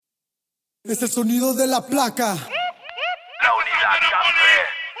Es el sonido de la placa. La Unidad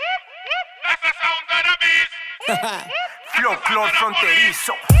Kafe. Folclor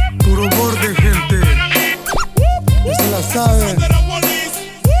fronterizo. Puro borde, gente. Ya se la sabe. El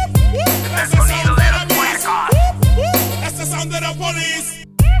sonido de los puercos. Es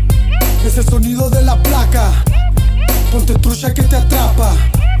el sonido de la placa. Ponte trucha que te atrapa.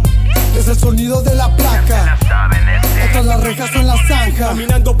 Es el sonido de la placa. Otras las rejas en la zanja.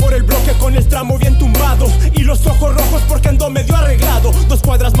 Caminando por el bloque con el tramo bien tumbado y los ojos rojos porque ando medio arreglado. 2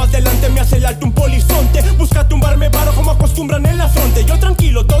 cuadras más delante me hace el alto un polizonte. Busca tumbarme varo como acostumbran en la fronte. Yo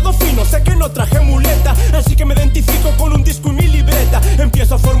tranquilo, todo fino, sé que no traje muleta, así que me identifico con un disco y mi libreta.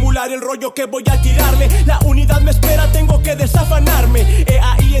 Empiezo a formular el rollo que voy a tirarle. La unidad me espera, tengo que desafanarme.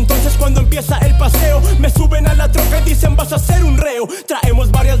 Ahí entonces cuando empieza el paseo, me suben a la troca y dicen vas a ser un reo.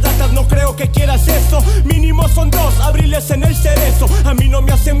 Traemos varias datas, no creo que quieras eso. Mínimo son 2 abriles en el cerezo. A mí no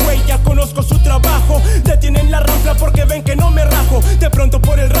me hacen güey, ya conozco su trabajo. Detienen la ranfla porque ven que no me rajo. De pronto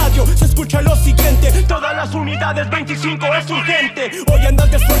por el radio se escucha lo siguiente: todas las unidades, 25 es urgente. Hoy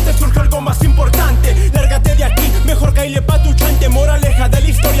andas de suerte, surge algo más importante. Lárgate de aquí, mejor caile pa' tu chante. Moraleja de la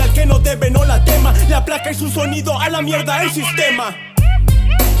historia, el que no debe no la tema. La placa y su sonido, a la mierda el sistema.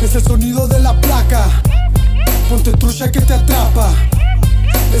 Es el sonido de la placa. Ponte trucha que te atrapa.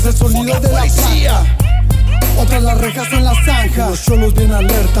 Es el sonido de la placa. Otras las rejas en la zanja. Los cholos bien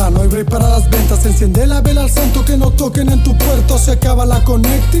alerta, no hay break para las ventas. Enciende la vela al santo, que no toquen en tu puerto. Se acaba la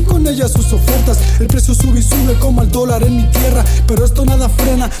conecta y con ella sus ofertas. El precio sube y sube como el dólar en mi tierra, pero esto nada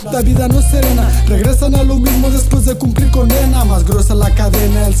frena, la vida no es serena. Regresan a lo mismo después de cumplir condena. Más gruesa la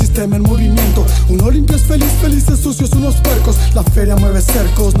cadena, el sistema en movimiento. Uno limpio es feliz, felices sucios unos puercos. La feria mueve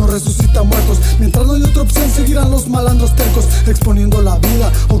cercos, no resucita muertos. Mientras no hay otra opción, seguirán los malandros tercos, exponiendo la vida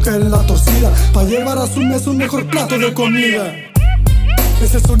o caer en la torcida, pa' llevar a su mesa un mejor plato de comida.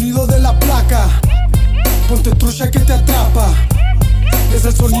 Es el sonido de la placa. Ponte trucha que te atrapa. Es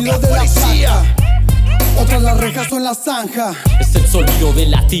el sonido de la placa. Otras las rejas en la zanja. Es el sonido de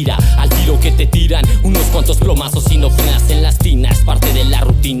la tira, al tiro que te tiran unos cuantos plomazos y no frenas en la esquina. Es parte de la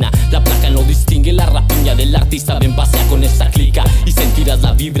rutina, la placa no distingue la rapiña del artista. Ven, pasea con esa clica y sentirás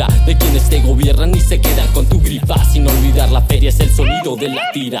la vibra de quienes te gobiernan y se quedan con tu gripa. Sin olvidar la feria, es el sonido de la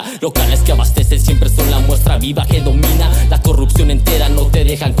tira. Locales que abastecen siempre son la muestra viva que domina la corrupción entera, no te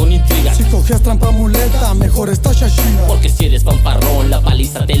dejan con intriga. Si coges trampa muleta, mejor está shashina. Porque si eres fanfarrón, la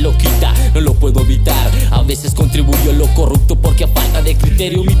paliza te lo quita. No lo puedo evitar, a veces contribuyo a lo corrupto porque a falta de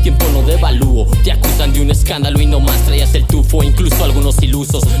criterio mi tiempo no devalúo. Te acusan de un escándalo y no más traías el tufo. Incluso algunos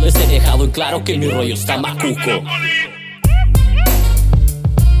ilusos les he dejado en claro que mi rollo está macuco.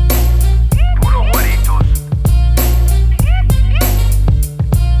 Puro güeritos.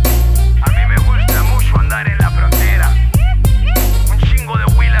 A mí me gusta mucho andar en la frontera. Un chingo de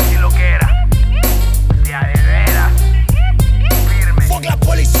huilas y loquera. De a de veras. Firme. ¡Fuck la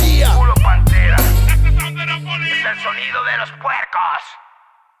policía! Puro pantera. Es el sonido de los puercos.